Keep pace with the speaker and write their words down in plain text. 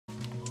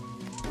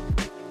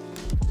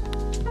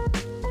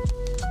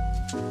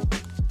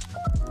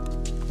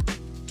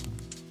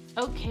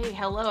Okay,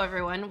 hello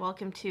everyone.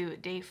 Welcome to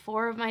day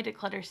 4 of my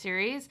Declutter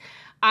series.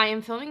 I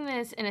am filming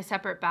this in a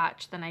separate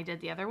batch than I did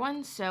the other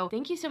ones, so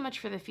thank you so much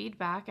for the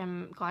feedback.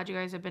 I'm glad you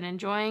guys have been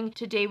enjoying.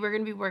 Today we're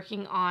going to be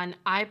working on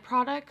eye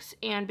products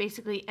and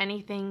basically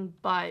anything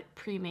but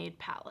pre-made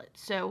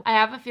palettes. So I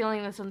have a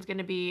feeling this one's going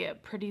to be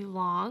pretty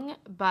long,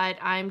 but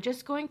I'm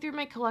just going through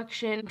my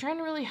collection. I'm trying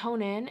to really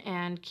hone in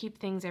and keep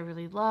things I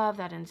really love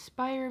that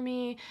inspire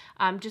me.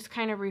 Just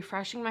kind of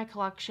refreshing my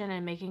collection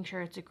and making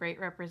sure it's a great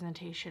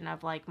representation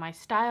of like my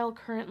style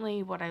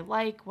currently, what I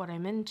like, what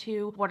I'm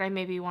into, what I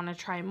maybe want to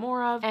try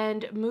more of,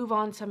 and move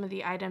on some of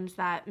the items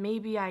that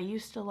maybe I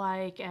used to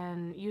like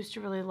and used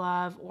to really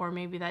love, or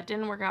maybe that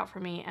didn't work out for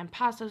me, and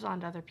pass those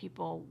on to other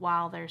people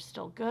while they're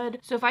still good.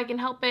 So if I can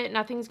help it,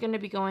 nothing's going to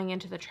be going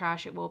into the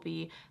trash. It will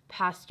be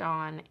passed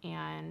on,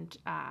 and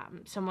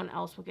someone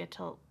else will get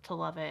to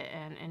love it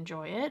and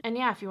enjoy it. And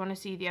yeah, if you want to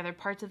see the other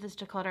parts of this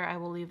declutter, I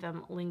will leave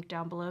them linked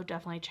down below.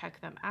 Definitely check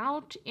them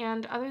out.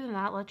 And other than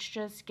that, let's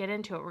just get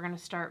into it. We're going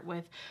to start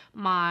with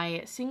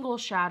my single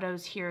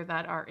shadows here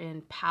that are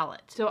in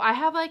palettes. So I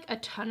have like a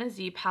ton of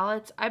Z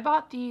palettes. I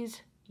bought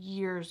these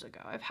years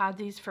ago. I've had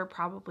these for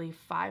probably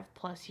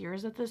 5+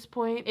 years at this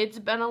point. It's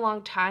been a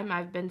long time.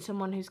 I've been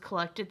someone who's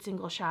collected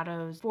single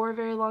shadows for a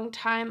very long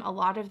time. A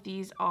lot of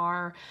these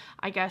are,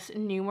 I guess,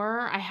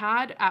 newer. I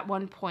had at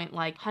one point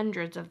like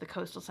hundreds of the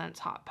Coastal Scents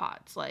Hot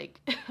Pots. Like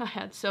I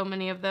had so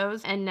many of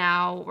those, and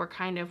now we're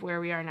kind of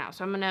where we are now.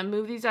 So I'm gonna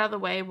move these out of the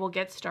way. We'll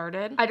get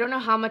started. I don't know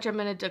how much I'm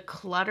gonna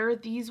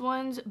declutter these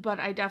ones, but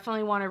I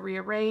definitely want to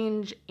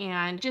rearrange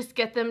and just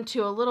get them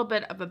to a little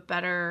bit of a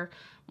better,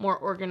 more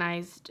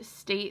organized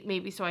state,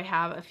 maybe, so I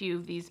have a few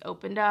of these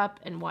opened up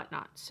and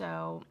whatnot.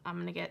 So I'm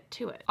gonna get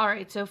to it. All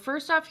right, so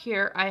first off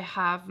here, I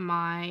have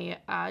my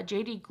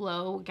JD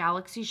Glow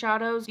Galaxy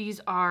shadows.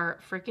 These are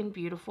freaking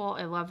beautiful.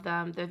 I love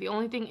them. They're the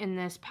only thing in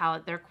this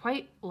palette. They're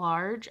quite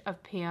large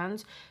of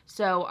pans,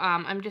 so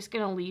I'm just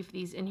gonna leave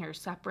these in here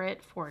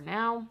separate for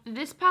now.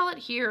 This palette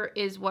here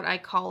is what I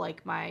call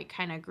like my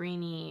kind of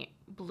greeny,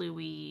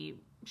 bluey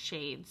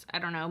shades. I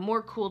don't know,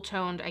 more cool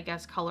toned, I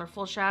guess,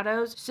 colorful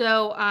shadows.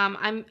 So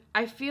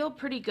I feel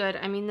pretty good.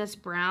 I mean, this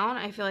brown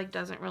I feel like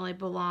doesn't really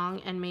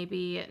belong, and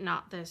maybe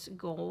not this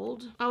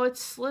gold. Oh,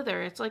 it's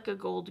Slither. It's like a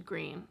gold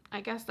green.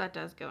 I guess that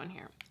does go in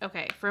here.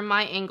 Okay, from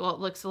my angle it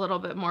looks a little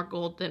bit more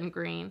gold than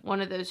green. One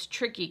of those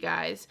tricky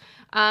guys.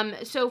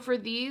 So for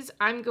these,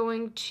 I'm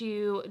going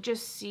to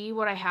just see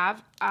what I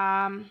have.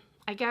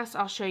 I guess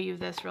I'll show you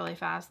this really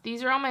fast.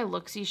 These are all my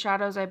Looksy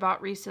shadows I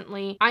bought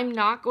recently. I'm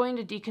not going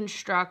to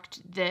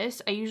deconstruct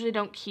this. I usually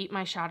don't keep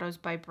my shadows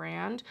by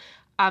brand.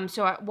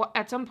 So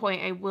at some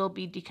point I will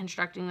be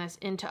deconstructing this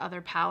into other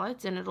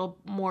palettes, and it'll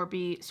more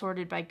be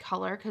sorted by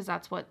color because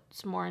that's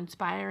what's more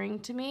inspiring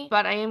to me.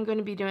 But I am going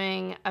to be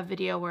doing a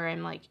video where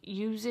I'm like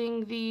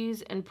using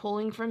these and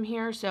pulling from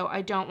here, so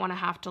I don't want to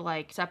have to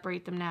like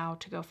separate them now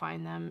to go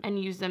find them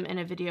and use them in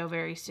a video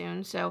very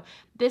soon. So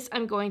this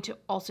I'm going to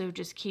also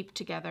just keep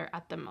together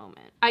at the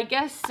moment. I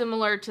guess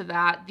similar to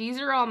that, these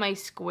are all my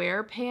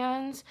square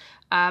pans,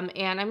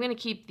 and I'm going to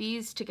keep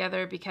these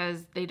together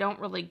because they don't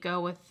really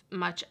go with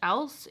much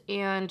else.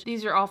 And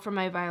these are all from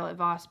my Violet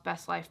Voss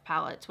Best Life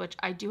palettes, which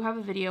I do have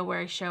a video where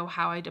I show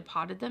how I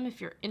depotted them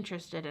if you're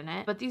interested in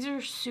it. But these are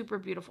super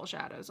beautiful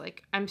shadows.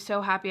 Like, I'm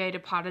so happy I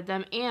depotted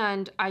them,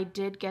 and I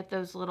did get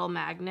those little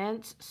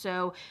magnets,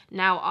 so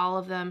now all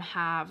of them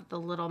have the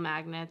little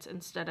magnets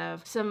instead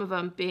of some of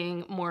them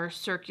being more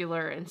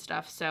circular and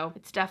stuff. So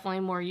it's definitely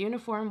more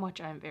uniform, which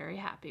I'm very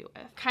happy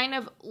with. Kind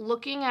of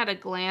looking at a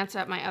glance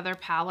at my other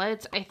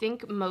palettes, I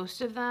think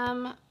most of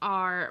them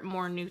are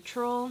more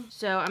neutral.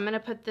 So I'm gonna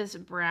put this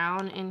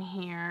brown in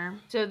here.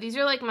 So these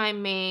are like my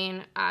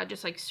main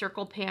just like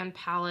circle pan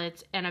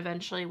palettes, and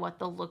eventually what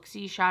the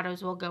Looksy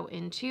shadows will go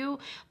into.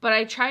 But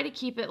I try to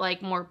keep it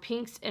like more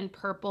pinks and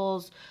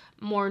purples,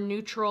 more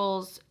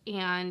neutrals,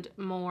 and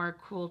more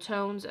cool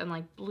tones and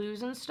like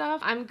blues and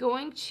stuff. I'm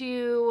going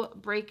to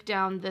break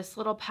down this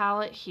little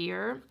palette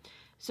here.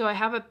 So I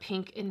have a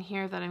pink in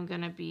here that I'm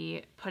gonna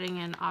be putting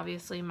in,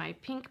 obviously, my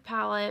pink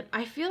palette.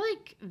 I feel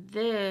like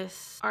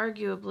this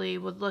arguably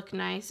would look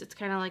nice. It's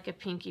kind of like a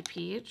pinky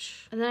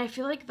peach. And then I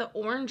feel like the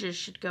oranges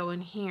should go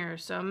in here.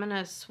 So I'm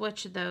gonna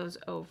switch those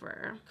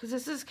over, because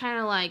this is kind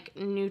of like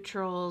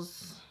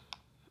neutrals.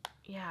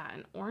 Yeah,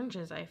 and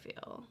oranges, I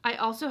feel. I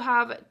also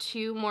have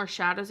 2 more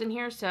shadows in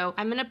here, so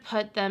I'm gonna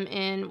put them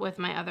in with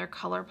my other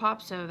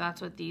ColourPop, so that's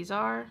what these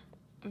are.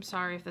 I'm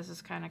sorry if this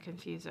is kind of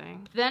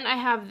confusing. Then I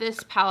have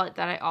this palette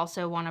that I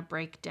also want to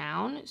break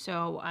down,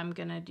 so I'm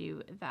gonna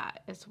do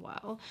that as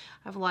well.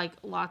 I have like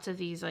lots of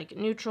these like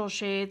neutral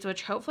shades,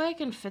 which hopefully I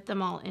can fit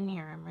them all in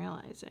here, I'm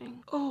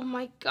realizing. Oh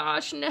my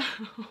gosh, no.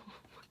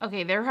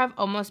 Okay, there have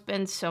almost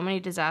been so many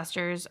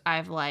disasters.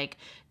 I've like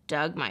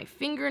dug my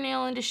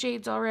fingernail into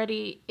shades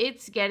already.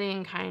 It's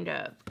getting kind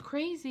of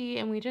crazy,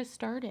 and we just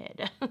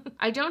started.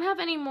 I don't have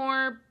any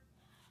more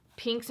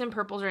pinks and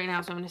purples right now,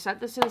 so I'm going to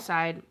set this to the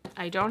side.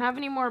 I don't have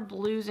any more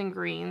blues and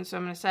greens, so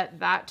I'm going to set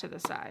that to the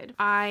side.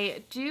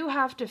 I do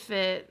have to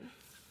fit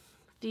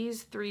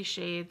these 3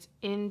 shades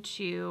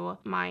into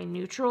my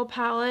neutral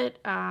palette,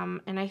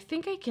 and I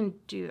think I can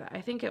do that.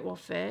 I think it will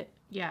fit.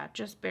 Yeah,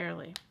 just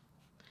barely.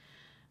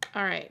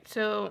 All right,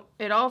 so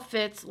it all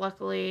fits,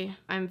 luckily.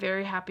 I'm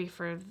very happy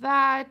for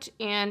that,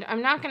 and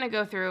I'm not gonna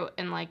go through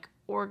and like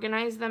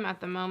organize them at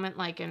the moment,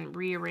 like, and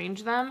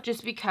rearrange them,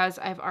 just because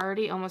I've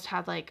already almost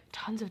had like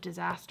tons of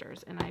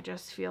disasters, and I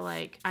just feel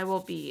like I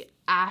will be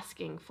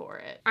asking for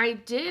it. I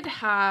did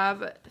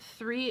have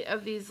 3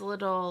 of these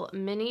little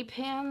mini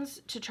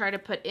pans to try to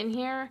put in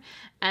here,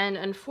 and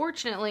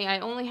unfortunately I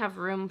only have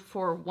room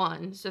for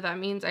 1, so that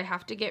means I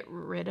have to get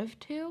rid of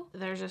 2.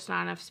 There's just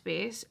not enough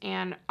space,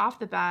 and off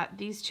the bat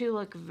these 2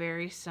 look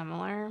very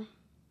similar.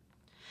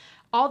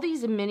 All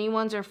these mini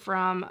ones are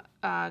from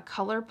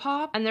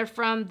ColourPop, and they're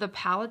from the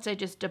palettes. I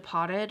just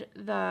depotted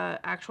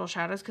the actual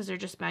shadows because they're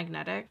just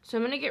magnetic. So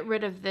I'm gonna get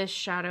rid of this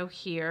shadow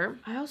here.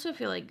 I also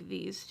feel like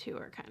these 2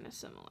 are kind of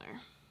similar.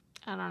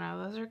 I don't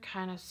know, those are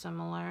kind of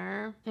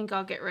similar. I think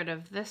I'll get rid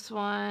of this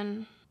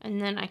one, and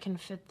then I can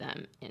fit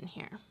them in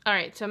here. All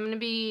right, so I'm gonna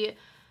be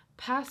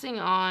passing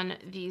on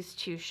these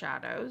 2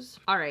 shadows.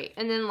 All right,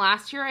 and then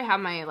last year I have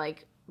my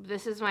like,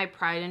 this is my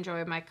pride and joy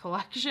of my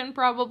collection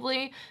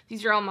probably.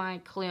 These are all my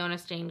Cliona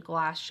stained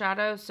glass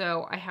shadows,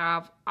 so I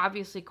have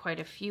obviously quite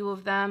a few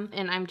of them,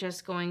 and I'm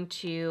just going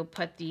to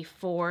put the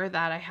 4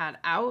 that I had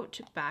out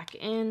back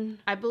in.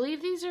 I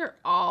believe these are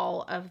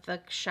all of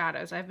the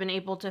shadows. I've been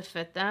able to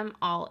fit them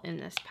all in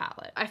this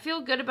palette. I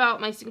feel good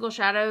about my single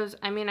shadows.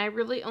 I mean, I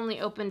really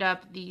only opened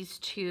up these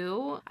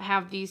 2. I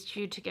have these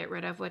 2 to get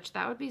rid of, which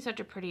that would be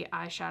such a pretty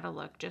eyeshadow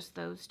look, just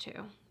those 2.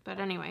 But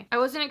anyway, I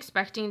wasn't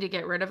expecting to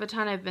get rid of a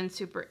ton. I've been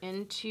super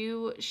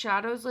into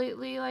shadows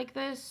lately like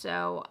this.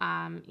 So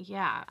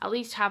yeah, at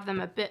least have them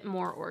a bit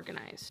more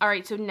organized. All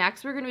right, so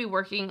next we're gonna be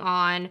working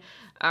on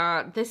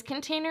this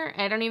container.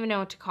 I don't even know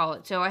what to call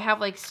it. So I have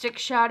like stick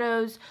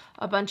shadows,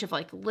 a bunch of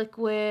like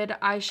liquid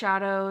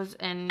eyeshadows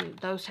and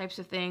those types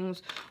of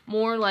things,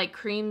 more like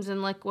creams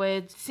and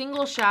liquids,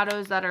 single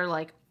shadows that are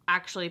like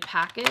actually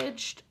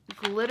packaged,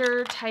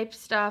 glitter type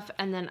stuff,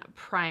 and then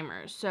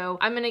primers. So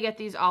I'm gonna get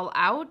these all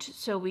out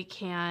so we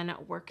can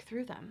work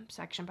through them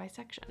section by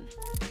section.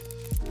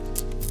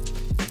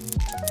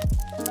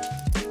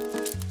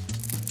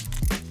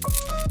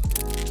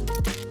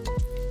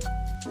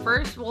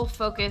 First, we'll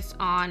focus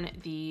on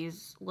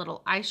these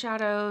little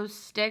eyeshadows,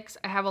 sticks.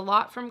 I have a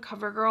lot from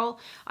CoverGirl.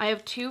 I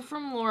have 2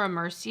 from Laura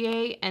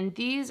Mercier, and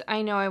these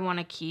I know I want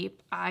to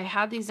keep. I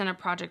had these in a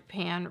project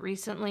pan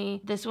recently.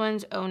 This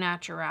one's Au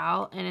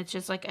Naturel, and it's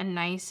just like a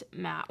nice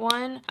matte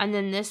one. And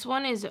then this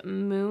one is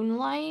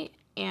Moonlight,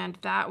 and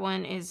that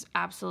one is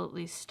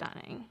absolutely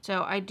stunning.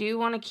 So I do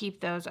want to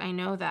keep those, I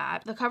know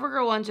that. The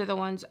CoverGirl ones are the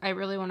ones I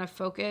really want to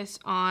focus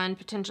on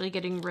potentially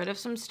getting rid of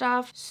some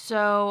stuff.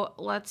 So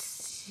let's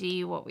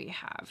see what we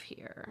have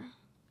here.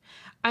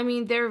 I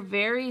mean, they're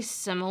very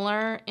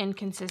similar in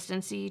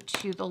consistency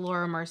to the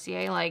Laura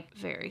Mercier, like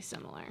very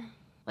similar.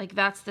 Like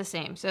that's the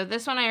same. So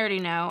this one I already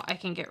know I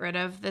can get rid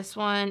of. This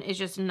one is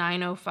just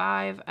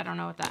 905. I don't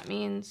know what that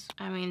means.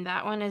 I mean,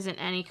 that one isn't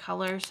any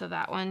color, so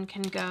that one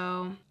can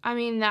go. I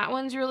mean, that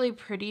one's really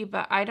pretty,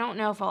 but I don't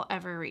know if I'll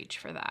ever reach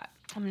for that.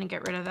 I'm gonna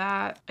get rid of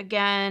that.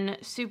 Again,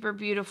 super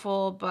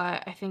beautiful,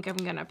 but I think I'm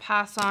gonna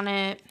pass on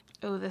it.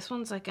 Oh, this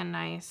one's like a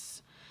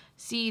nice,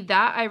 see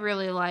that I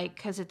really like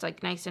because it's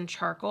like nice and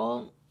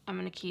charcoal. I'm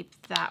gonna keep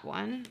that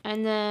one.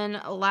 And then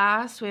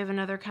last, we have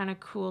another kind of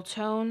cool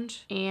toned,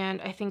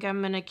 and I think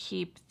I'm gonna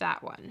keep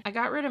that one. I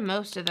got rid of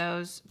most of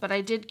those, but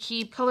I did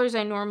keep colors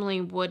I normally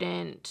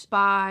wouldn't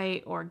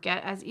buy or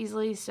get as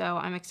easily, so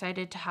I'm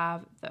excited to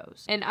have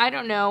those. And I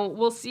don't know,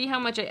 we'll see how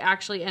much I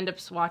actually end up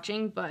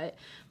swatching, but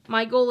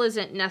my goal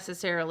isn't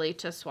necessarily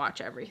to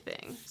swatch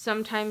everything.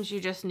 Sometimes you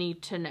just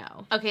need to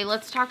know. Okay,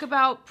 let's talk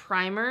about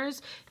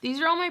primers.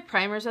 These are all my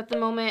primers at the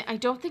moment. I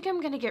don't think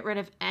I'm gonna get rid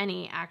of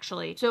any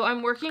actually. So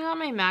I'm working on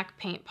my MAC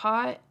paint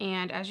pot,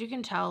 and as you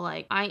can tell,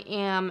 like I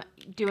am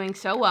doing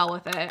so well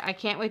with it. I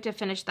can't wait to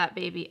finish that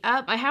baby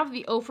up. I have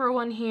the Ofra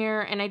one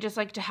here, and I just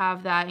like to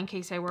have that in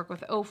case I work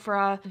with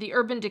Ofra. The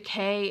Urban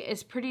Decay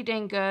is pretty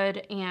dang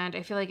good, and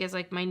I feel like is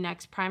like my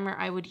next primer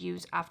I would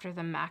use after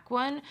the MAC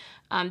one.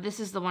 This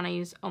is the one I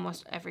use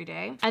almost every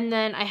day. And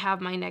then I have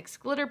my NYX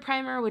glitter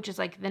primer, which is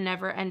like the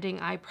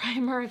never-ending eye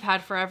primer I've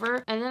had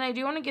forever. And then I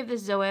do want to give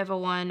this Zoeva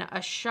one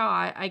a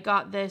shot. I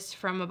got this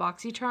from a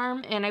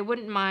Boxycharm, and I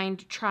wouldn't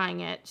mind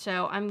trying it,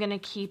 so I'm gonna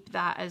keep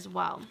that as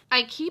well.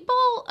 I keep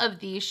all of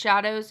these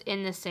shadows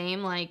in the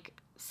same like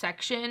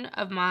section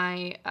of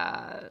my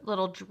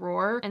little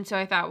drawer, and so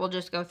I thought we'll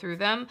just go through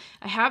them.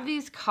 I have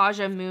these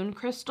Kaja Moon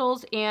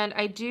crystals, and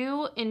I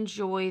do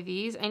enjoy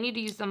these. I need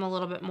to use them a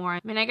little bit more.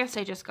 I mean, I guess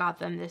I just got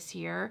them this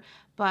year,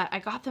 but I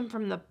got them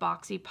from the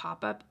Boxy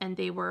pop-up, and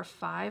they were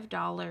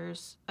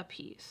 $5 a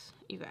piece.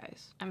 You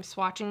guys, I'm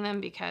swatching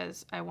them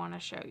because I want to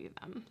show you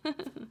them.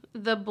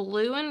 The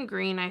blue and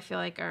green I feel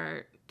like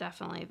are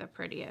definitely the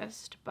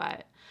prettiest,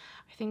 but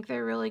I think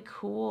they're really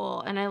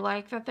cool, and I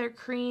like that they're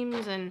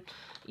creams, and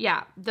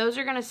yeah, those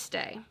are gonna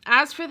stay.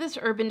 As for this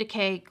Urban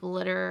Decay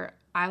glitter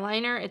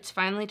eyeliner. It's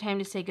finally time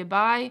to say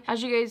goodbye.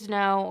 As you guys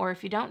know, or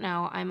if you don't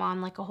know, I'm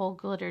on like a whole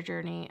glitter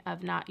journey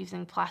of not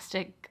using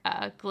plastic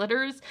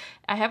glitters.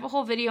 I have a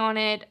whole video on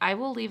it. I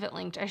will leave it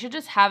linked. I should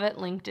just have it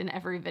linked in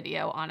every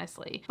video,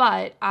 honestly.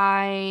 But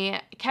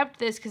I kept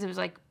this because it was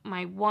like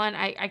my one.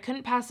 I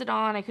couldn't pass it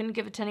on. I couldn't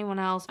give it to anyone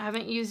else. I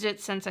haven't used it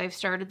since I've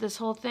started this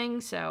whole thing,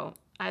 so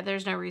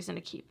there's no reason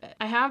to keep it.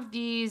 I have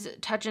these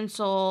Touch in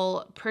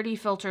Sol Pretty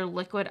Filter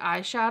liquid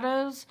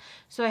eyeshadows.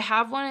 So I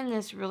have one in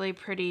this really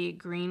pretty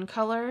green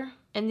color.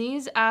 And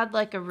these add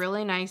like a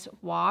really nice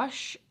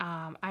wash.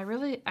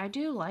 I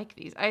do like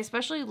these. I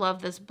especially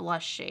love this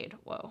blush shade.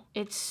 Whoa.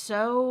 It's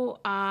so,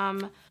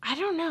 I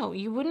don't know.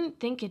 You wouldn't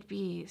think it'd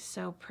be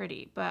so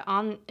pretty, but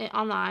on the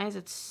eyes,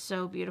 it's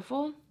so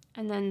beautiful.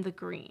 And then the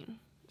green.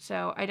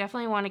 So I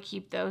definitely want to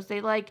keep those.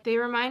 They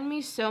remind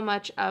me so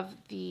much of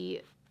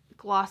the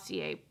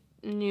Glossier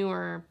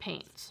newer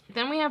paints.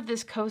 Then we have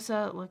this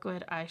Cosa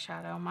liquid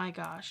eyeshadow. My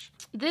gosh.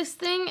 This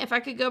thing, if I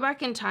could go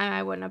back in time,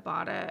 I wouldn't have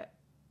bought it.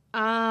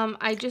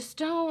 I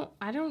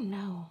don't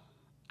know.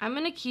 I'm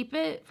gonna keep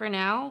it for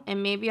now,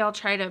 and maybe I'll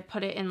try to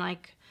put it in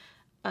like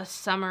a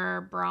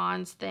summer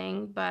bronze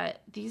thing,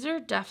 but these are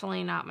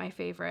definitely not my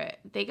favorite.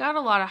 They got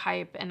a lot of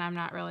hype, and I'm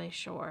not really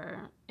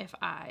sure if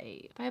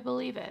I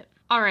believe it.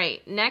 All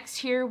right, next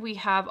here we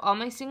have all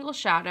my single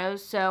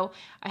shadows. So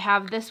I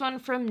have this one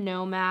from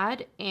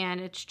Nomad,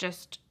 and it's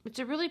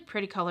a really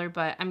pretty color,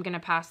 but I'm gonna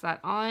pass that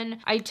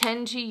on. I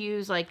tend to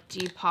use like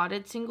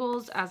depotted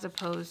singles as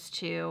opposed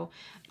to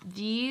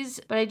these,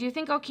 but I do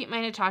think I'll keep my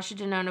Natasha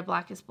Denona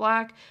Black is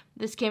Black.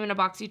 This came in a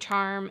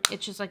Boxycharm.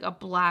 It's just like a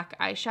black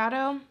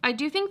eyeshadow. I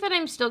do think that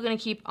I'm still gonna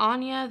keep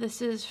Anya.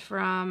 This is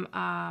from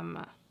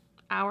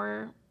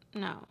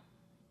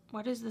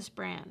what is this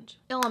brand?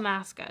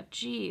 Illamasqua.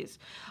 Jeez.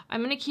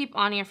 I'm going to keep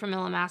Anya from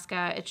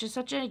Illamasqua. It's just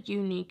such a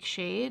unique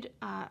shade.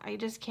 I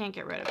just can't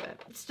get rid of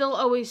it. It's still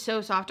always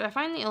so soft. I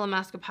find the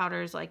Illamasqua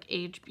powders like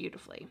age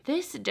beautifully.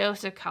 This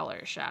Dose of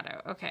Color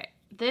shadow. Okay.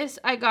 This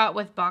I got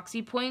with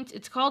Boxy Points.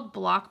 It's called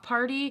Block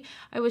Party.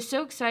 I was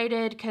so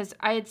excited because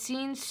I had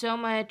seen so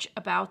much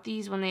about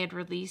these when they had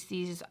released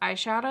these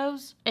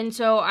eyeshadows. And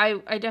so I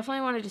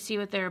definitely wanted to see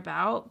what they're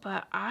about,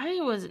 but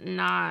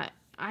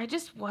I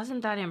just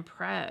wasn't that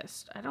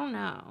impressed. I don't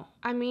know.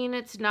 I mean,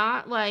 it's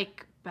not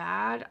like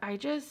bad. I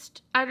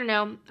don't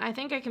know. I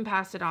think I can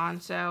pass it on,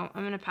 so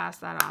I'm gonna pass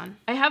that on.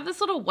 I have this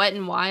little Wet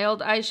n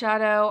Wild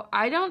eyeshadow.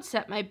 I don't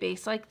set my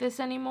base like this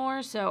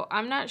anymore, so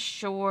I'm not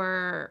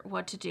sure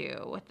what to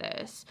do with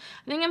this.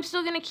 I think I'm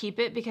still gonna keep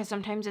it because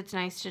sometimes it's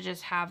nice to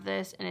just have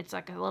this and it's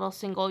like a little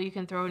single you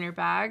can throw in your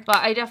bag, but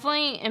I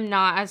definitely am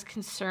not as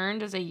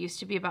concerned as I used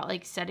to be about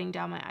like setting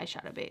down my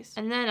eyeshadow base.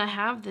 And then I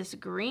have this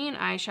green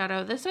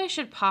eyeshadow. This I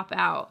should pop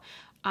out.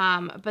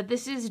 But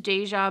this is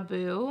Deja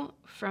Vu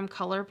from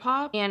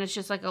ColourPop, and it's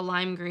just like a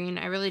lime green.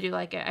 I really do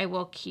like it. I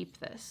will keep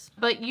this.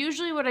 But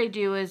usually what I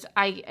do is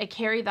I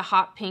carry the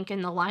hot pink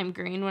and the lime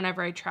green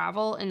whenever I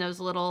travel in those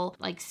little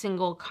like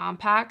single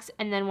compacts,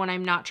 and then when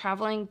I'm not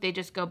traveling, they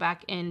just go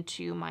back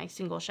into my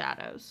single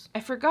shadows. I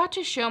forgot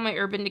to show my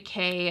Urban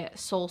Decay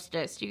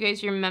Solstice. Do you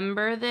guys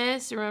remember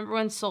this? Remember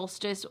when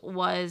Solstice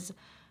was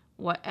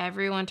what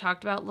everyone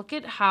talked about? Look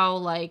at how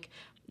like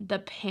the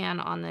pan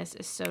on this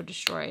is so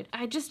destroyed.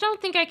 I just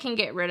don't think I can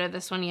get rid of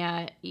this one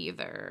yet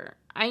either.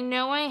 I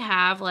know I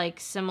have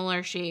like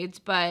similar shades,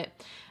 but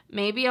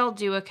maybe I'll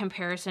do a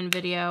comparison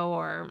video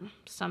or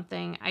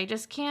something. I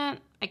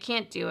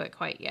can't do it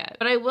quite yet.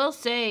 But I will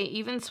say,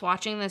 even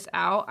swatching this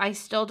out, I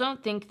still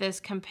don't think this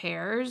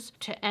compares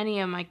to any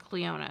of my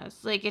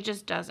Cleonas. Like, it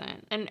just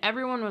doesn't. And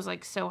everyone was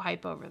like so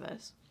hype over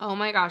this. Oh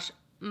my gosh.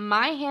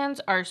 My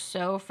hands are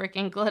so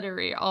freaking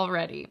glittery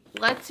already.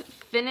 Let's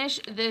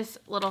finish this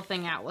little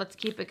thing out. Let's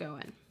keep it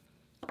going.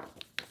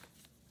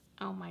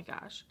 Oh my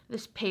gosh.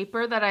 This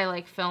paper that I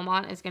like film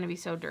on is gonna be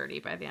so dirty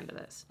by the end of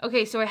this.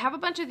 Okay, so I have a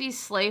bunch of these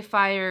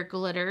Slayfire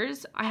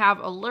glitters. I have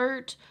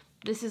Alert.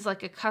 This is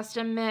like a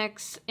custom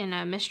mix in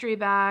a mystery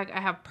bag.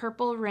 I have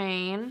Purple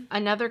Rain,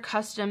 another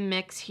custom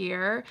mix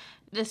here.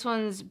 This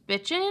one's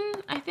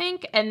Bitchin', I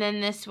think, and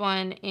then this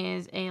one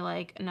is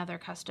another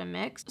custom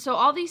mix. So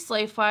all these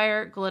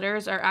Slayfire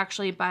glitters are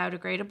actually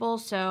biodegradable,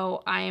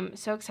 so I'm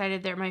so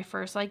excited. They're my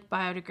first like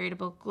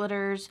biodegradable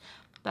glitters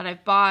that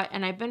I've bought,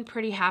 and I've been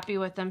pretty happy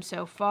with them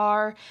so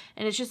far.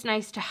 And it's just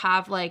nice to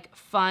have like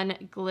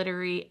fun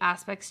glittery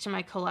aspects to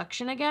my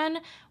collection again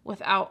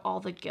without all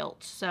the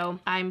guilt. So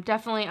I'm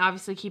definitely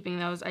obviously keeping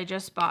those. I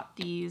just bought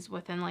these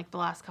within like the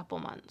last couple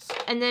months.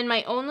 And then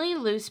my only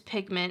loose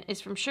pigment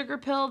is from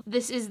Sugarpill.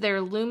 This is their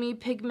Lumi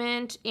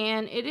pigment,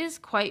 and it is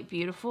quite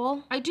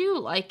beautiful. I do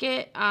like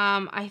it.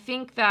 I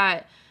think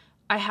that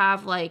I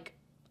have like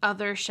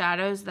other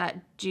shadows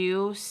that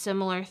do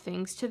similar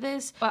things to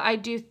this, but I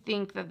do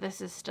think that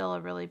this is still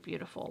a really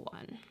beautiful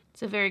one.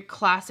 It's a very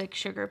classic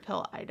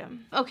Sugarpill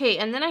item. Okay,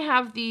 and then I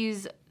have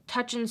these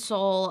Touch in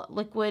Sol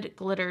liquid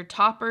glitter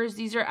toppers.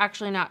 These are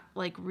actually not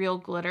like real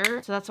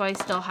glitter, so that's why I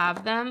still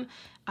have them.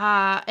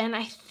 And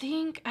I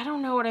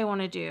don't know what I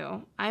want to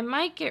do. I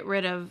might get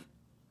rid of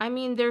I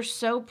mean, they're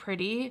so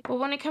pretty, but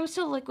when it comes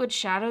to liquid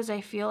shadows,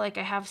 I feel like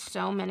I have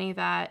so many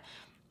that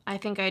I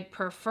think I'd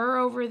prefer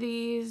over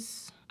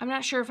these. I'm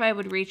not sure if I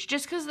would reach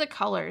just because the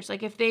colors,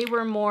 like if they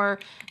were more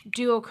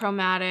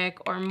duochromatic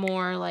or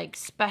more like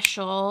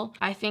special,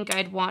 I think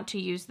I'd want to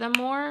use them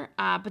more.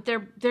 But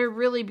they're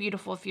really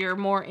beautiful if you're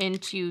more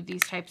into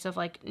these types of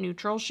like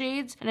neutral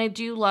shades. And I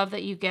do love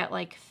that you get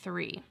like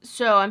 3.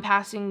 So I'm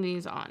passing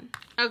these on.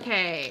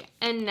 Okay,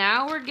 and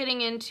now we're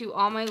getting into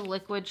all my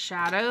liquid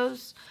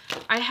shadows.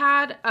 I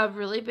had a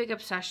really big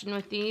obsession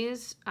with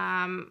these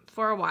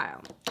for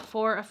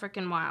a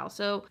freaking while.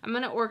 So I'm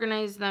gonna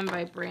organize them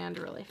by brand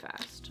really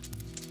fast.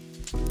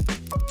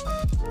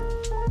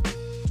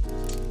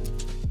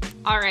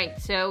 All right,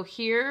 so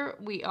here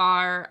we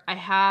are. I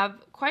have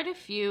quite a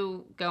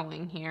few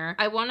going here.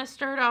 I want to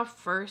start off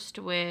first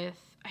with,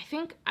 I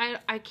think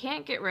I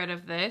can't get rid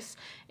of this.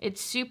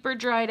 It's super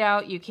dried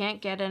out. You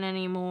can't get it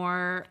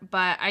anymore,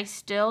 but I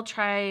still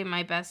try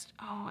my best.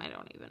 Oh, I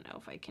don't even know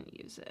if I can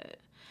use it.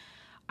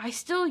 I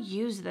still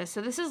use this.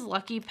 So this is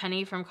Lucky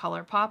Penny from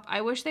ColourPop.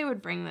 I wish they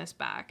would bring this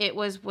back. It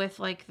was with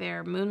like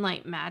their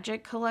Moonlight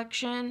Magic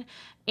collection,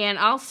 and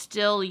I'll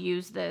still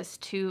use this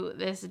to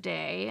this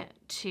day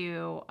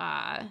to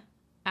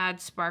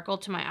add sparkle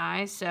to my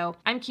eyes. So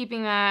I'm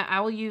keeping that. I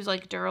will use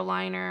like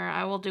Duraliner.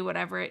 I will do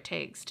whatever it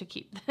takes to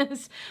keep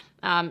this.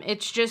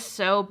 It's just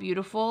so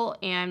beautiful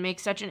and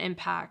makes such an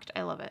impact.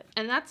 I love it.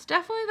 And that's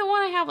definitely the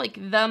one I have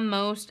like the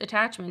most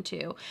attachment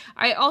to.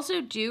 I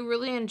also do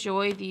really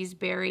enjoy these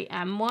Berry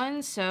M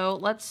ones. So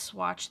let's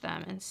swatch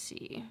them and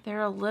see.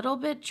 They're a little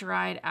bit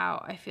dried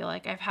out. I feel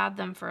like I've had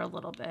them for a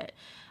little bit.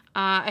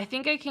 I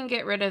think I can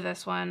get rid of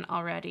this one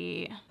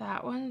already.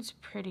 That one's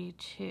pretty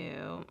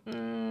too.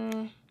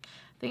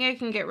 I think I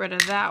can get rid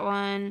of that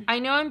one. I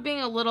know I'm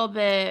being a little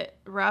bit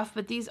rough,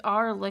 but these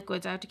are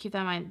liquids. I have to keep that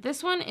in mind.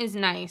 This one is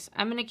nice.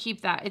 I'm gonna keep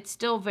that. It's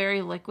still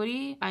very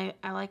liquidy.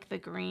 I like the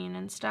green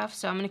and stuff,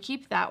 so I'm gonna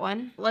keep that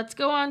one. Let's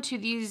go on to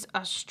these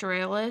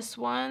Australis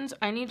ones.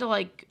 I need to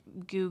like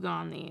goog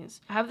on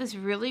these. I have this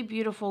really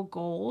beautiful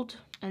gold,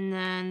 and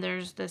then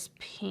there's this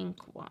pink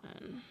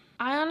one.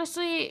 I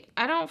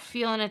don't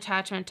feel an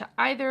attachment to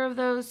either of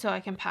those, so I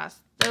can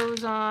pass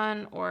those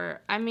on,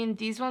 or I mean,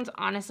 these ones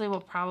honestly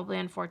will probably,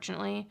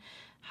 unfortunately,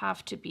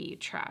 have to be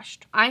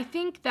trashed. I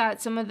think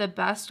that some of the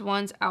best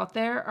ones out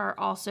there are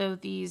also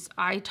these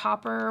eye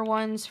topper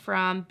ones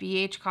from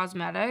BH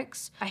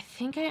Cosmetics.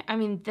 I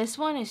mean, this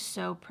one is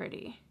so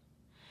pretty.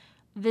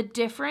 The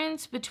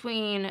difference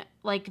between,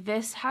 like,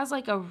 this has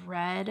like a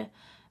red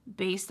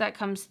base that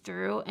comes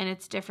through, and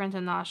it's different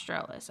than the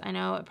Australis. I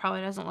know it probably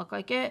doesn't look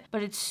like it,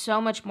 but it's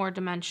so much more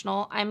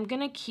dimensional. I'm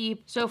gonna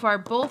keep, so far,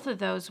 both of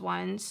those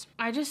ones.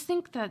 I just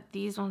think that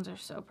these ones are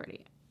so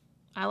pretty.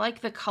 I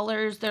like the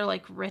colors. They're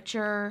like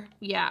richer.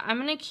 Yeah, I'm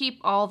gonna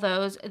keep all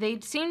those. They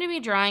seem to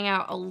be drying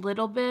out a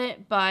little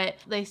bit, but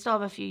they still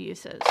have a few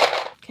uses.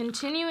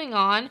 Continuing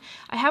on,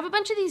 I have a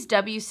bunch of these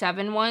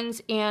W7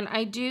 ones, and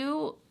I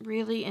do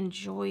really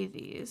enjoy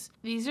these.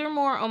 These are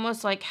more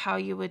almost like how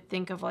you would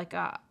think of like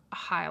a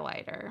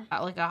highlighter,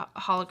 like a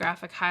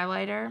holographic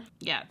highlighter.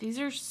 Yeah, these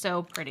are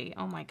so pretty.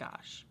 Oh my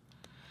gosh.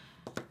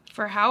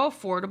 For how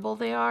affordable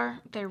they are,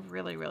 they're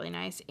really, really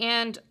nice.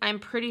 And I'm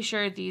pretty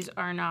sure these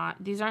aren't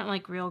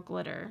like real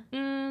glitter.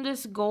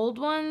 This gold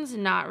one's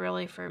not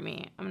really for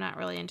me. I'm not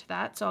really into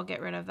that, so I'll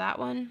get rid of that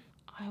one.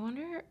 I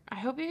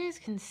hope you guys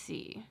can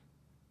see.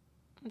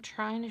 I'm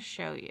trying to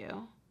show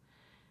you.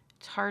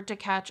 It's hard to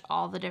catch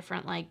all the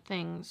different like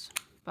things.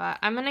 But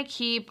I'm gonna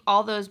keep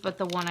all those but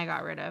the one I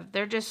got rid of.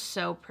 They're just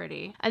so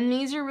pretty. And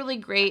these are really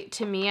great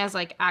to me as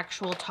like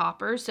actual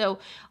toppers. So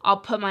I'll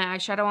put my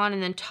eyeshadow on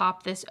and then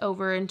top this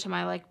over into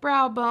my like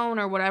brow bone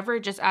or whatever.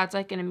 It just adds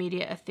like an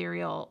immediate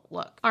ethereal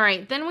look. All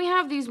right, then we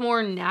have these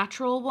more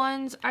natural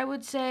ones, I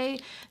would say.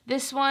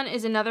 This one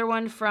is another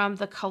one from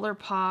the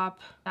ColourPop.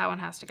 That one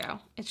has to go.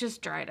 It's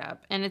just dried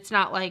up, and it's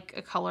not like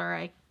a color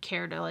I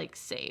care to like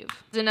save.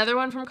 There's another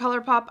one from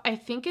ColourPop. I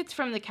think it's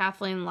from the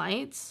Kathleen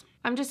Lights.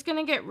 I'm just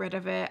gonna get rid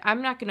of it.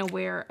 I'm not gonna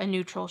wear a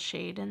neutral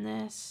shade in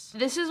this.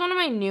 This is one of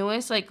my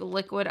newest like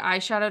liquid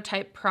eyeshadow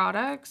type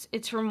products.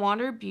 It's from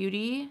Wander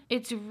Beauty.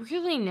 It's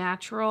really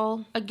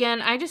natural.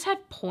 Again, I just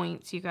had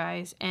points, you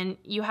guys, and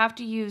you have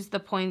to use the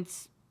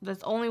points.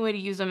 That's the only way to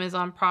use them is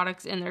on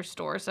products in their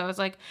store. So I was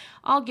like,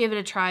 I'll give it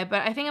a try,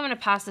 but I think I'm gonna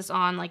pass this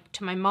on like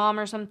to my mom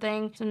or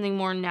something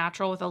more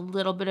natural with a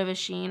little bit of a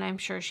sheen. I'm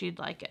sure she'd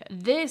like it.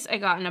 This I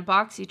got in a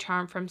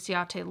Boxycharm from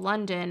Ciate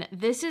London.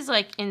 This is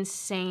like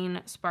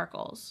insane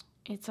sparkles.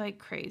 It's like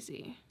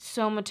crazy.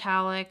 So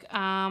metallic.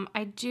 I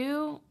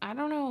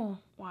don't know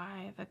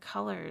why the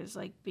color is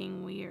like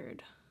being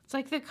weird. It's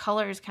like the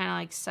color is kind of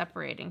like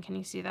separating. Can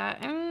you see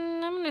that?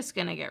 I'm just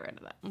gonna get rid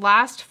of that.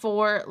 Last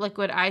 4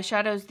 liquid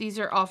eyeshadows. These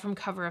are all from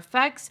Cover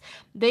FX.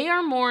 They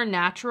are more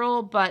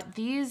natural, but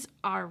these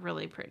are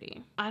really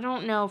pretty. I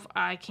don't know if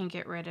I can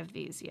get rid of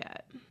these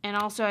yet. And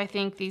also I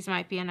think these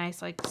might be a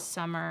nice like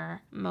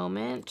summer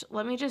moment.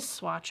 Let me just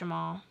swatch them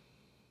all.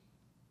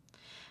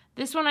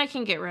 This one I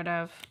can get rid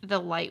of. The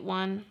light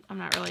one, I'm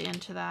not really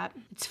into that.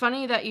 It's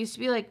funny, that used to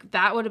be like,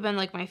 that would have been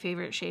like my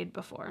favorite shade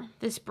before.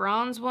 This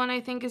bronze one I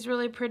think is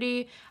really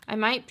pretty. I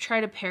might try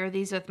to pair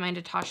these with my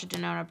Natasha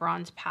Denona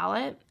bronze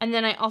palette. And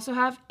then I also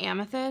have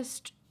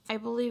Amethyst, I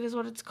believe is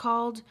what it's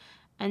called.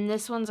 And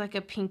this one's like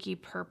a pinky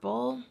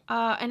purple.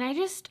 And I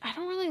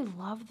don't really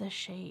love the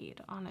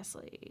shade,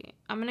 honestly.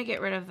 I'm gonna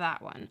get rid of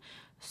that one.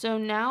 So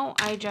now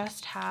I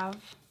just have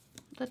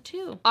the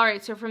two. All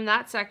right, so from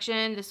that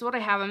section, this is what I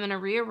have. I'm gonna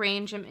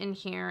rearrange them in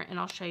here and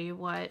I'll show you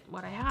what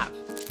I have.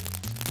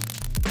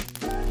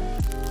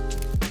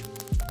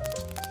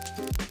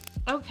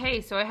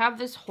 Okay, so I have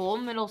this whole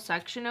middle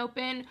section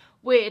open,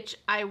 which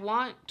I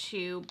want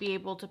to be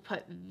able to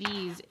put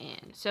these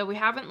in. So we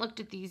haven't looked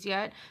at these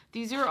yet.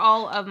 These are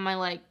all of my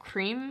like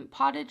cream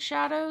potted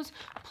shadows,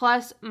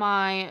 plus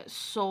my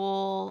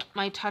Soul,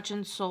 my Touch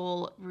and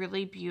Soul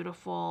really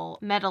beautiful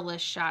metallish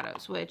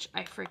shadows, which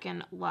I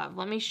freaking love.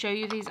 Let me show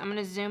you these. I'm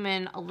gonna zoom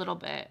in a little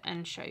bit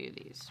and show you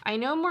these. I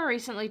know more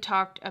recently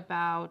talked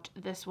about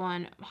this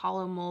one,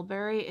 Hollow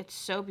Mulberry. It's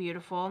so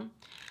beautiful.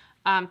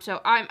 So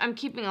I'm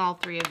keeping all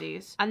three of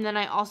these. And then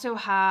I also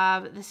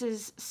have, this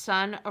is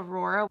Sun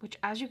Aurora, which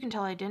as you can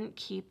tell, I didn't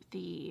keep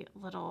the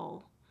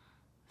little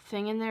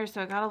thing in there.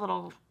 So I got a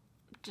little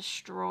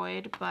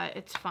destroyed, but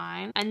it's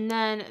fine. And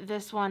then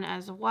this one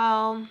as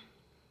well,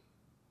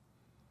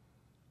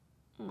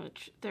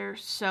 which they're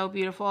so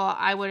beautiful.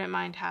 I wouldn't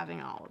mind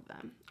having all of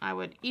them. I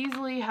would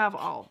easily have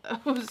all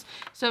of those.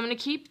 So I'm gonna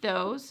keep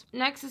those.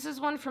 Next, this is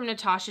one from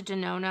Natasha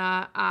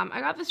Denona. I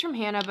got this from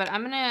Hannah, but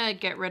I'm gonna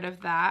get rid of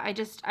that.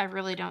 I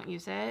really don't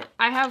use it.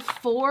 I have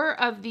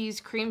 4 of these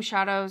cream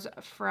shadows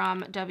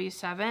from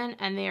W7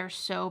 and they are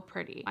so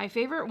pretty. My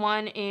favorite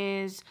one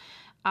is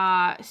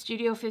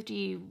Studio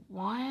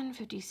 51,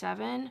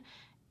 57.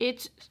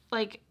 It's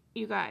like,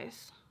 you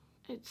guys,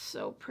 it's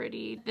so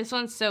pretty. This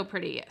one's so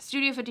pretty.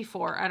 Studio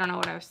 54, I don't know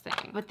what I was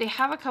thinking. But they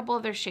have a couple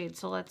other shades,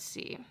 so let's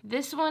see.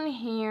 This one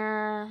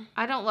here,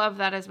 I don't love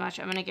that as much.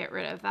 I'm gonna get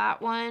rid of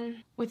that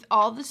one. With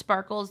all the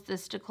sparkles,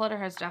 this declutter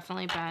has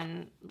definitely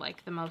been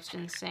like the most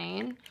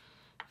insane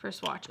for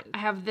swatches. I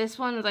have this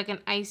one with like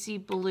an icy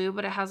blue,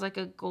 but it has like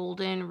a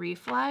golden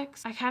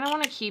reflex. I kind of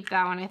want to keep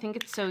that one. I think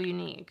it's so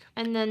unique.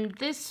 And then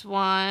this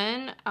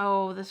one,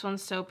 oh, this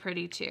one's so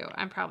pretty too.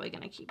 I'm probably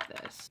gonna keep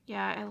this.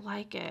 Yeah, I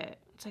like it.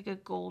 It's like a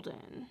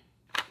golden.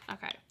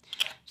 Okay,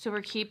 so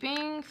we're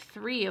keeping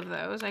 3 of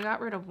those. I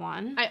got rid of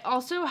 1. I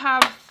also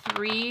have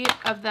 3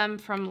 of them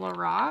from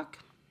Lorac.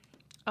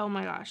 Oh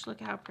my gosh,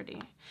 look at how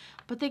pretty.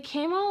 But they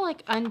came all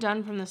like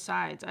undone from the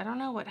sides. I don't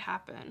know what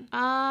happened.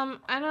 I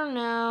don't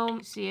know.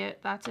 See it?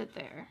 That's it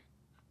there.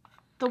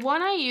 The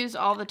one I use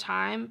all the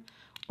time,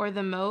 or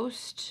the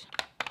most,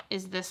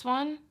 is this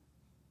one.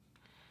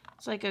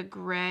 It's like a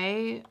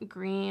gray,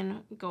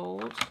 green,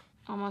 gold.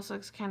 Almost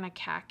looks kind of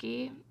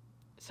khaki.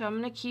 So I'm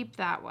gonna keep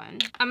that one.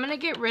 I'm gonna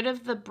get rid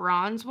of the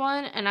bronze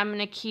one and I'm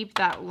gonna keep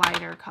that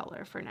lighter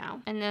color for now.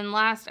 And then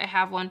last, I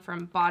have one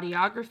from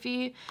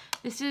Bodyography.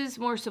 This is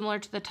more similar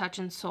to the Touch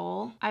and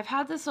Soul. I've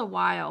had this a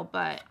while,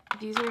 but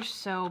these are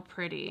so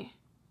pretty.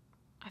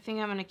 I think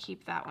I'm gonna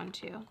keep that one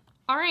too.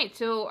 All right,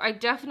 so I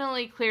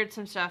definitely cleared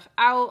some stuff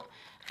out,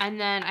 and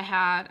then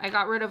I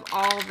got rid of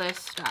all this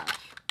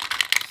stuff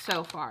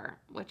so far,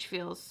 which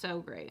feels so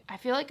great. I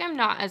feel like I'm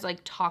not as like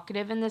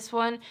talkative in this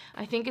one.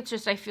 I think it's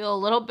just I feel a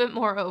little bit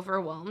more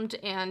overwhelmed,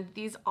 and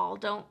these all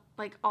don't,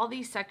 like, all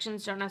these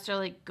sections don't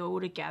necessarily go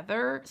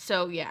together.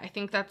 So yeah, I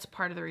think that's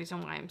part of the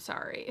reason why I'm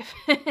sorry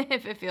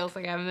if it feels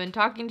like I haven't been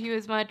talking to you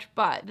as much.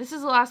 But this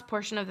is the last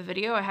portion of the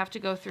video. I have to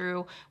go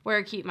through where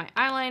I keep my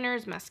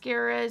eyeliners,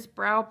 mascaras,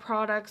 brow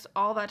products,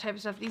 all that type of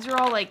stuff. These are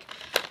all like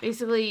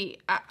basically,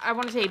 I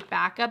want to say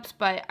backups,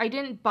 but I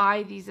didn't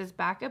buy these as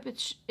backup.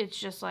 It's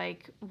just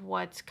like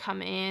what's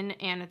come in,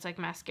 and it's like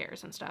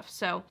mascaras and stuff.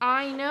 So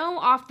I know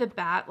off the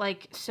bat,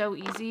 like, so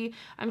easy.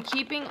 I'm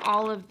keeping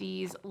all of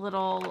these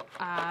little,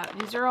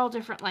 these are all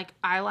different like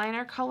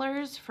eyeliner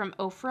colors from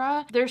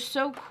Ofra. They're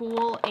so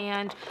cool,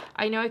 and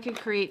I know I could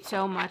create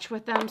so much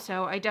with them,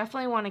 so I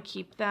definitely want to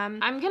keep them.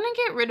 I'm gonna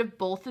get rid of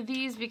both of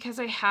these because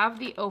I have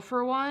the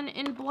Ofra one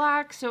in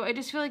black, so I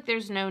just feel like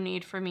there's no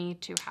need for me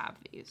to have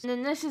these. And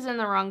then this is in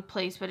the wrong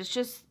place, but it's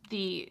just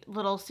the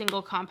little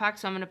single compact,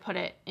 so I'm gonna put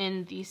it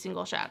in the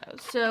single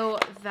shadows. So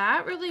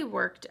that really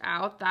worked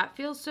out. That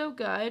feels so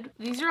good.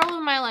 These are all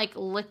of my like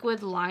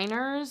liquid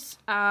liners.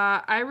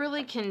 I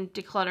really can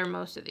declutter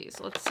most of these.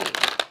 Let's see.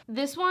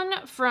 This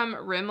one from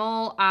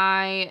Rimmel,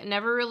 I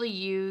never really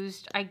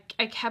used. I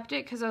kept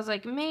it because I was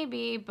like,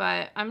 maybe,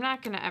 but I'm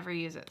not gonna ever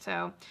use it.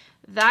 So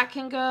that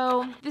can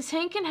go. This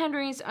Hank &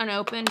 Henry's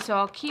unopened, so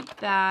I'll keep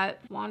that.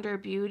 Wander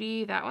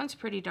Beauty, that one's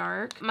pretty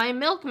dark. My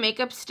Milk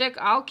makeup stick,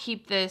 I'll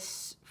keep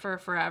this for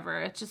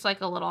forever. It's just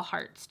like a little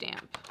heart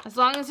stamp. As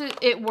long as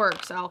it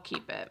works, I'll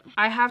keep it.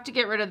 I have to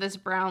get rid of this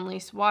Brownlee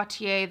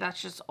Swattier,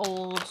 that's just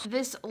old.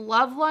 This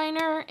Love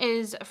Liner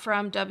is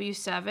from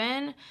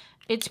W7.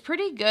 It's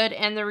pretty good,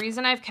 and the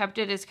reason I've kept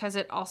it is because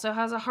it also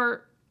has a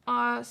heart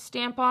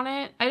stamp on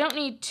it. I don't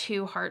need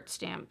 2 heart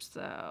stamps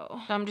though,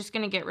 so I'm just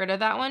gonna get rid of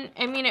that one.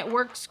 I mean, it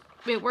works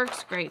It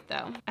works great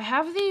though. I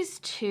have these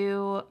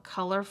two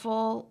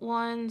colorful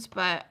ones,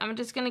 but I'm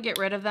just gonna get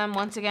rid of them.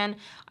 Once again,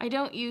 I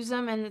don't use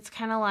them, and it's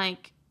kind of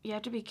like, you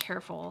have to be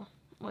careful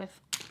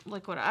with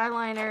liquid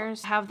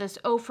eyeliners. I have this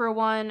Ofra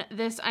one.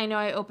 This I know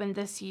I opened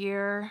this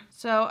year,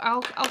 so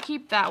I'll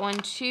keep that one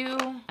too.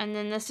 And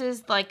then this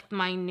is like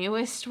my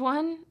newest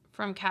one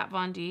from Kat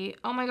Von D.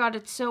 Oh my god,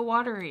 it's so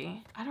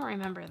watery. I don't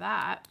remember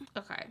that.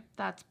 Okay,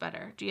 that's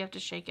better. Do you have to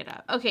shake it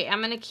up? Okay,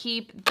 I'm gonna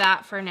keep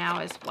that for now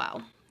as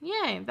well.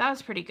 Yay, that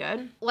was pretty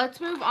good. Let's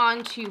move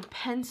on to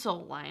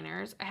pencil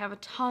liners. I have a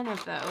ton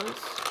of those.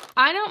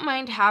 I don't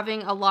mind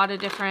having a lot of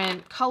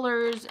different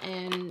colors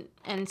and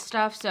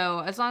stuff,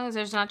 so as long as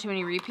there's not too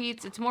many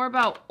repeats. It's more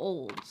about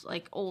olds,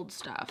 like old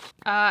stuff.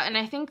 And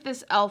I think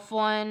this e.l.f.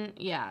 one,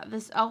 yeah,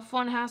 this e.l.f.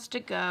 one has to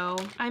go.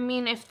 I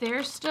mean, if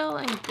they're still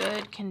in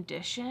good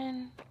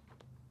condition,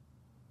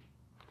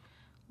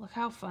 look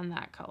how fun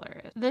that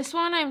color is. This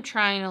one I'm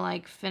trying to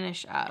like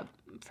finish up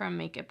from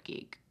Makeup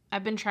Geek.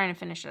 I've been trying to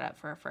finish it up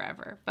for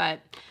forever, but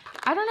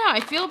I don't know.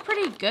 I feel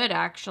pretty good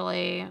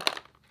actually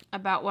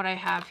about what I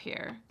have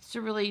here. It's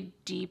a really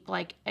deep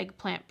like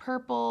eggplant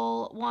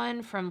purple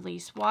one from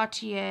Lise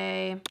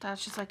Watier.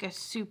 That's just like a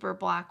super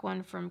black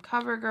one from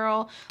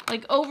CoverGirl.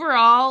 Like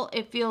overall,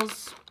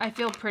 I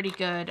feel pretty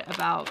good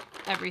about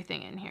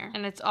everything in here.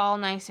 And it's all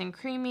nice and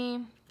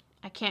creamy.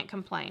 I can't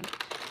complain.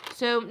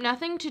 So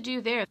nothing to do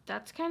there.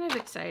 That's kind of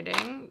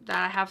exciting that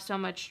I have so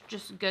much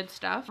just good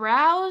stuff.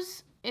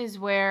 Brows is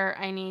where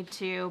I need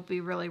to be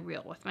really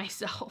real with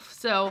myself.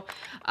 So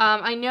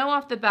I know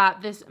off the bat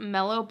this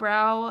Mellow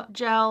Brow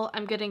Gel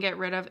I'm gonna get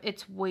rid of.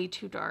 It's way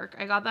too dark.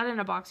 I got that in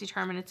a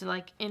Boxycharm and it's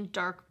like in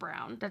dark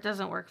brown. That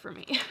doesn't work for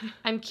me.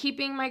 I'm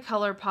keeping my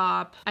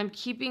ColourPop. I'm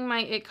keeping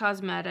my IT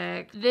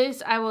Cosmetic.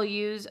 This I will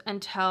use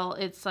until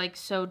it's like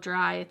so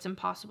dry it's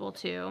impossible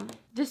to.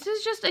 This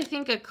is just, I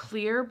think, a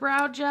clear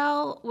brow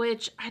gel,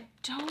 which I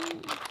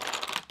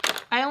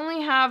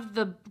only have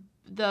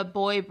the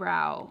Boy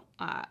Brow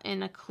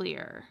in a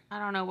clear. I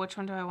don't know, which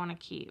one do I want to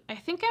keep? I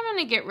think I'm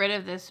going to get rid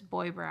of this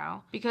Boy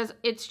Brow because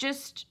it's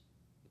just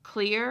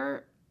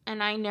clear,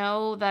 and I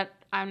know that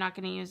I'm not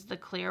going to use the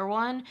clear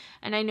one,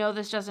 and I know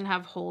this doesn't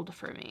have hold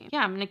for me.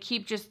 Yeah, I'm going to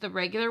keep just the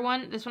regular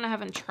one. This one I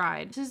haven't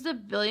tried. This is the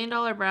Billion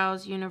Dollar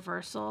Brows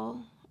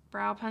Universal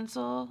Brow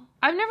Pencil.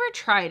 I've never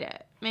tried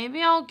it.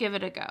 Maybe I'll give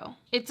it a go.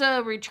 It's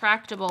a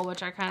retractable,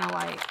 which I kind of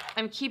like.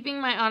 I'm keeping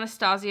my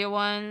Anastasia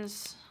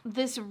ones.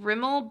 This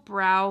Rimmel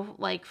brow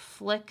like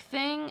flick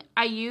thing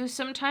I use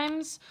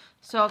sometimes,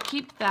 so I'll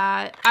keep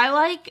that.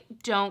 I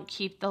don't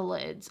keep the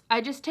lids.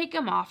 I just take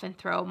them off and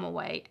throw them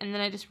away, and then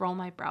I just roll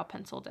my brow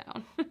pencil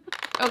down.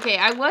 Okay,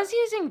 I was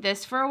using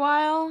this for a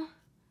while.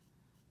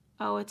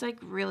 Oh, it's like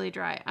really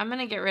dry. I'm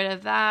gonna get rid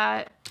of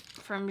that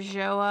from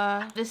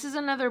Joa. This is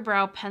another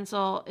brow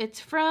pencil. It's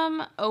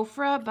from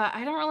Ofra, but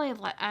I don't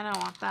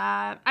want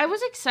that. I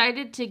was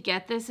excited to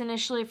get this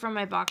initially from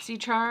my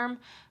Boxycharm,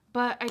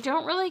 but I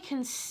don't really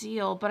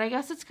conceal, but I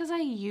guess it's because I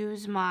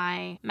use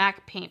my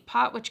MAC Paint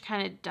Pot, which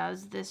kind of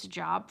does this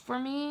job for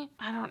me.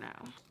 I don't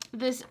know.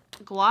 This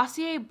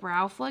Glossier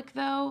Brow Flick,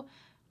 though,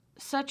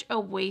 such a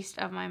waste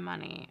of my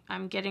money.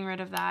 I'm getting rid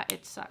of that.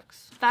 It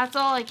sucks. That's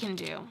all I can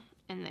do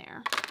in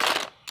there.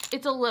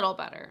 It's a little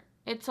better.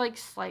 It's like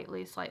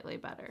slightly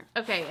better.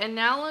 Okay, and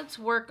now let's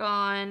work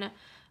on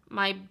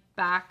my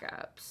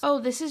backups. Oh,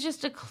 this is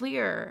just a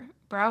clear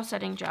brow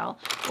setting gel.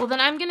 Well, then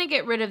I'm gonna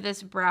get rid of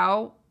this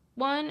brow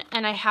one,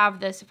 and I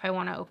have this if I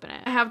want to open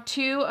it. I have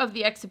two of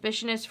the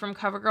Exhibitionist from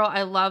CoverGirl.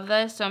 I love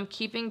this, so I'm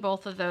keeping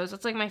both of those.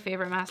 It's like my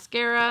favorite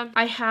mascara.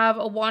 I have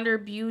a Wander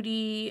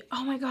Beauty.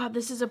 Oh my god,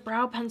 this is a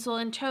brow pencil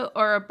and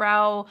or a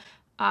brow.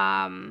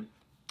 That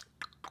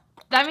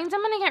means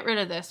I'm gonna get rid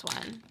of this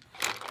one.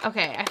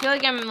 Okay, I feel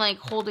like I'm like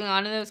holding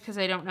on to those because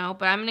I don't know,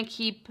 but I'm gonna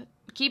keep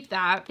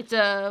that. It's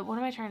a, what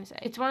am I trying to say?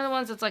 It's one of the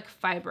ones that's like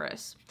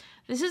fibrous.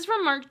 This is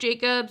from Marc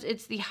Jacobs.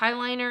 It's the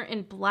Highliner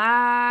in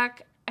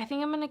black. I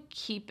think I'm gonna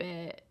keep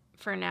it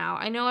for now.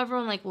 I know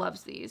everyone like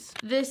loves these.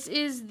 This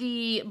is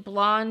the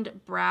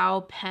Blonde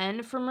Brow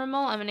Pen from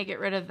Rimmel. I'm gonna get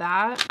rid of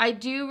that. I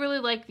do really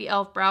like the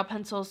e.l.f. brow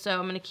pencil, so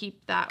I'm gonna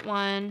keep that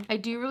one. I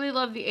do really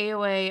love the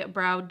AOA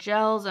brow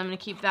gels. I'm gonna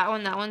keep that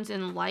one. That one's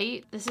in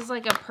light. This is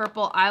like a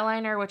purple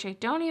eyeliner, which I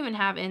don't even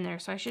have in there,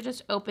 so I should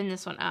just open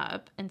this one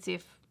up and see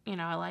if, you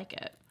know, I like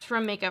it. It's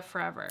from Makeup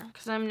Forever,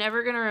 because I'm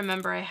never gonna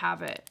remember I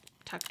have it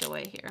tucked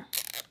away here.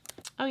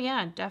 Oh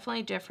yeah,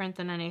 definitely different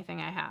than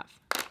anything I have.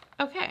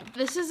 Okay,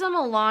 this is a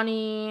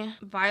Milani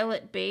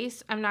Violet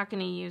Base. I'm not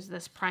gonna use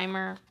this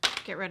primer.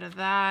 Get rid of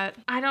that.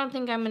 I don't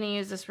think I'm gonna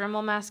use this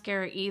Rimmel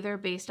mascara either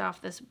based off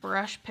this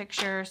brush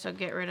picture, so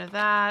get rid of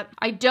that.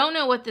 I don't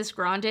know what this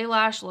Grande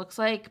Lash looks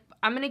like.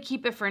 I'm gonna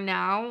keep it for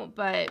now,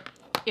 but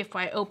if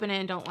I open it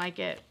and don't like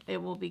it, it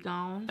will be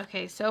gone.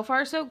 Okay, so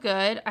far so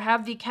good. I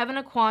have the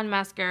Kevyn Aucoin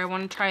mascara. I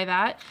want to try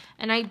that.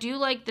 And I do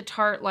like the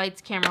Tarte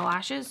Lights Camera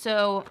Lashes,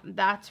 so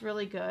that's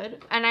really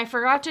good. And I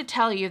forgot to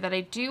tell you that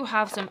I do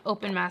have some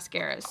open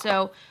mascaras.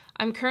 So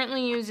I'm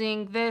currently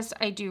using this.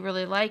 I do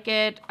really like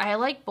it. I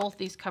like both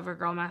these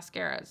CoverGirl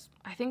mascaras.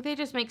 I think they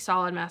just make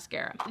solid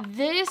mascara.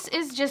 This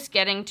is just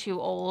getting too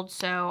old,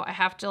 so I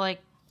have to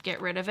like get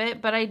rid of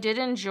it, but I did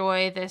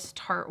enjoy this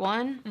Tarte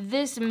one.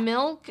 This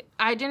Milk,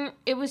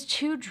 it was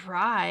too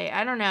dry.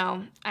 I don't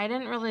know. I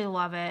didn't really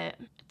love it.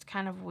 It's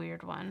kind of a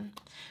weird one.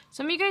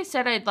 Some of you guys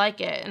said I'd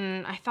like it,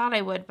 and I thought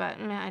I would, but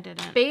I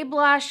didn't. Babe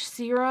Lash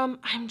Serum,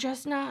 I'm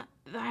just not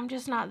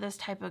this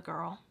type of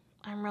girl.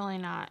 I'm really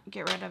not.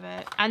 Get rid of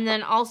it. And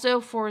then also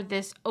for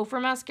this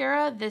Ofra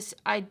mascara, this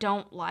I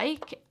don't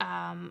like.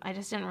 I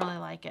just didn't really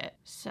like it.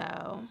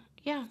 So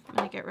yeah, I'm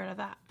gonna get rid of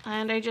that.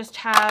 And I just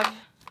have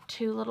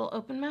 2 little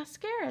open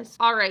mascaras.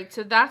 All right,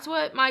 so that's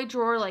what my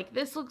drawer like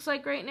this looks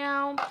like right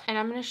now. And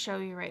I'm gonna show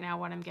you right now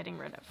what I'm getting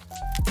rid of.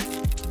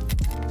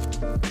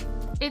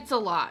 It's a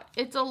lot.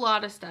 It's a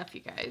lot of stuff,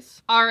 you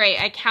guys. All right,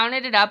 I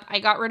counted it up. I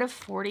got rid of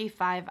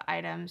 45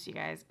 items, you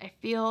guys. I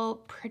feel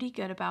pretty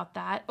good about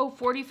that. Oh,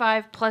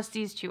 45 plus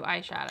these 2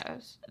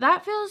 eyeshadows.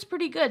 That feels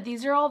pretty good.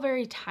 These are all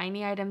very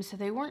tiny items, so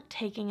they weren't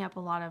taking up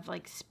a lot of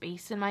like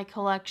space in my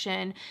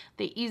collection.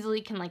 They easily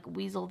can like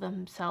weasel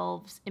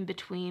themselves in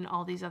between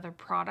all these other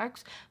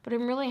products, but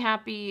I'm really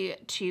happy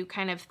to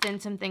kind of thin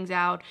some things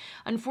out.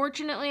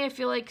 Unfortunately, I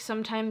feel like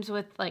sometimes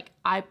with like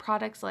eye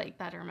products like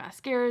that are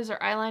mascaras or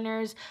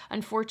eyeliners,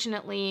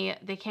 unfortunately,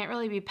 they can't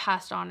really be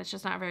passed on. It's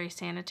just not very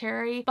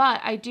sanitary.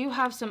 But I do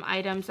have some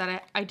items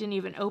that I didn't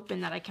even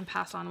open that I can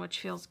pass on, which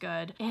feels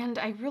good. And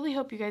I really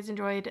hope you guys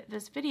enjoyed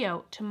this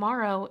video.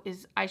 Tomorrow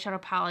is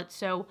eyeshadow palette,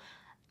 so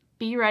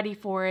be ready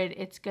for it.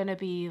 It's gonna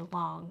be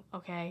long,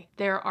 okay?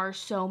 There are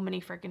so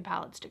many freaking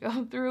palettes to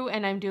go through,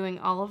 and I'm doing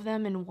all of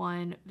them in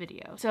one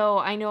video. So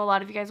I know a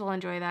lot of you guys will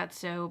enjoy that,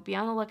 so be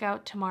on the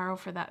lookout tomorrow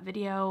for that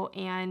video.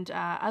 And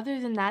other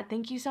than that,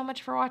 thank you so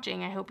much for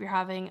watching. I hope you're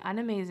having an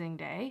amazing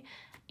day,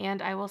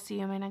 and I will see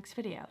you in my next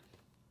video.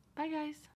 Bye, guys.